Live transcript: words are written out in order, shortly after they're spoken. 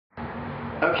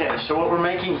Okay, so what we're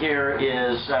making here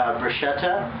is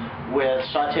bruschetta with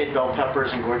sautéed bell peppers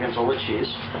and gorgonzola cheese.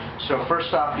 So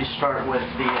first off, you start with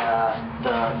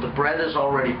the bread is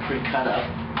already pre-cut up.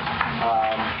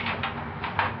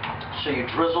 So you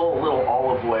drizzle a little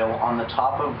olive oil on the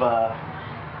top of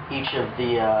each of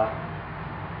the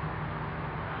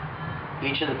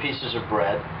pieces of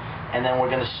bread, and then we're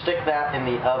going to stick that in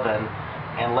the oven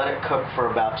and let it cook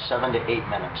for about 7 to 8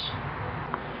 minutes.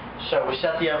 So we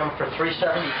set the oven for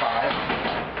 375,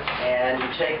 and you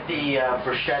take the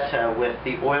bruschetta with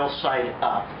the oil side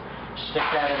up, stick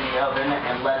that in the oven,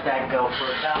 and let that go for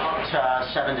about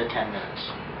 7 to 10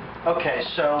 minutes. Okay,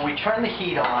 so we turn the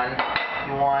heat on.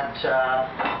 You want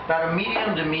about a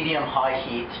medium to medium high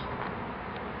heat,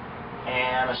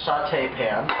 and a saute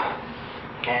pan,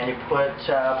 and you put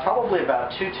probably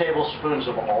about 2 tablespoons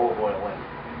of olive oil in.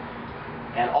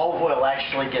 And olive oil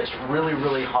actually gets really,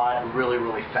 really hot really,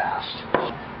 really fast.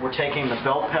 We're taking the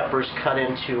bell peppers cut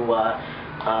into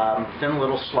thin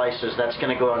little slices. That's going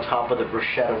to go on top of the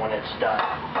bruschetta when it's done.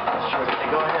 So we're going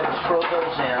to go ahead and throw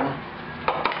those in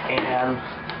and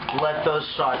let those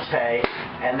saute,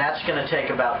 and that's going to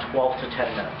take about 12 to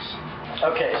 10 minutes.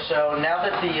 Okay, so now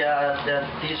that these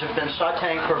have been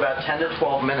sauteing for about 10 to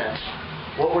 12 minutes,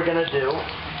 what we're going to do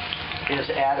is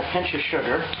add a pinch of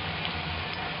sugar.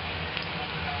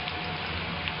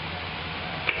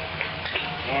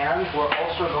 And we're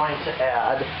also going to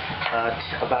add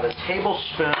about a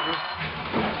tablespoon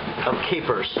of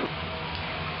capers.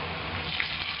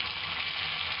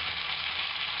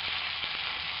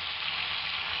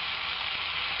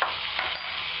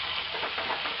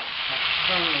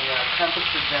 Turn the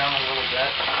temperature down a little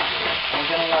bit.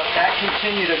 We're going to let that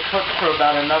continue to cook for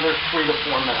about another 3 to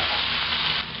 4 minutes.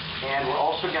 And we're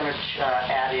also going to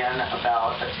add in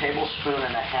about a tablespoon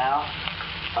and a half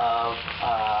of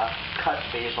cut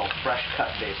basil, fresh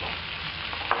cut basil.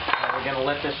 And we're going to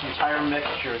let this entire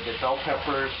mixture, the bell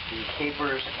peppers, the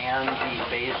capers, and the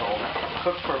basil,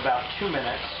 cook for about 2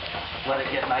 minutes. Let it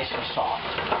get nice and soft.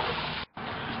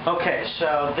 Okay,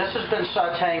 so this has been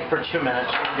sauteing for 2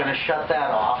 minutes. We're going to shut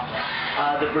that off.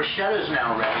 The bruschetta is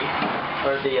now ready,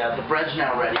 or the bread's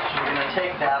now ready, so we're going to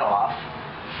take that off.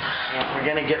 And we're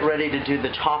going to get ready to do the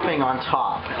topping on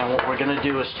top. And what we're going to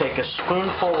do is take a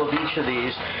spoonful of each of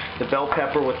these, the bell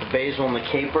pepper with the basil and the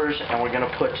capers, and we're going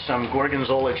to put some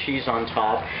gorgonzola cheese on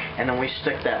top, and then we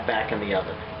stick that back in the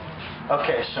oven.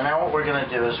 Okay, so now what we're going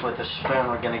to do is with a spoon,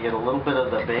 we're going to get a little bit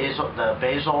of the basil,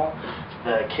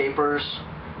 the capers,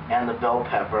 and the bell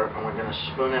pepper, and we're going to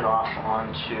spoon it off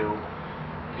onto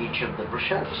each of the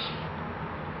bruschettas.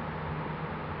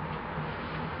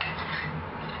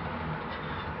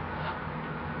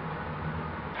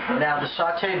 Now the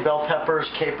sauteed bell peppers,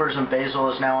 capers, and basil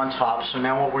is now on top, so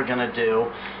now what we're going to do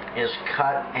is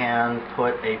cut and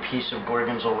put a piece of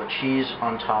gorgonzola cheese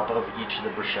on top of each of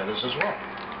the bruschettas as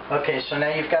well. Okay, so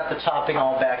now you've got the topping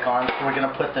all back on, so we're going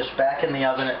to put this back in the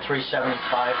oven at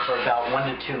 375 for about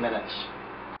 1 to 2 minutes.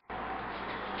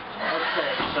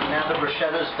 Okay, so now the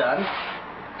bruschetta is done.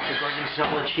 The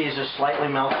gorgonzola cheese is slightly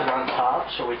melted on top,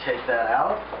 so we take that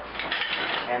out,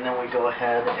 and then we go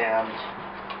ahead and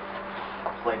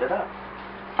plate it up.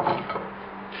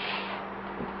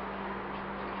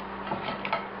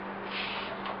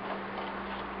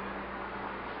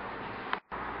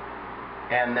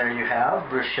 And there you have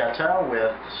bruschetta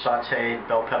with sauteed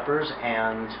bell peppers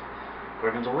and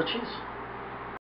gorgonzola cheese.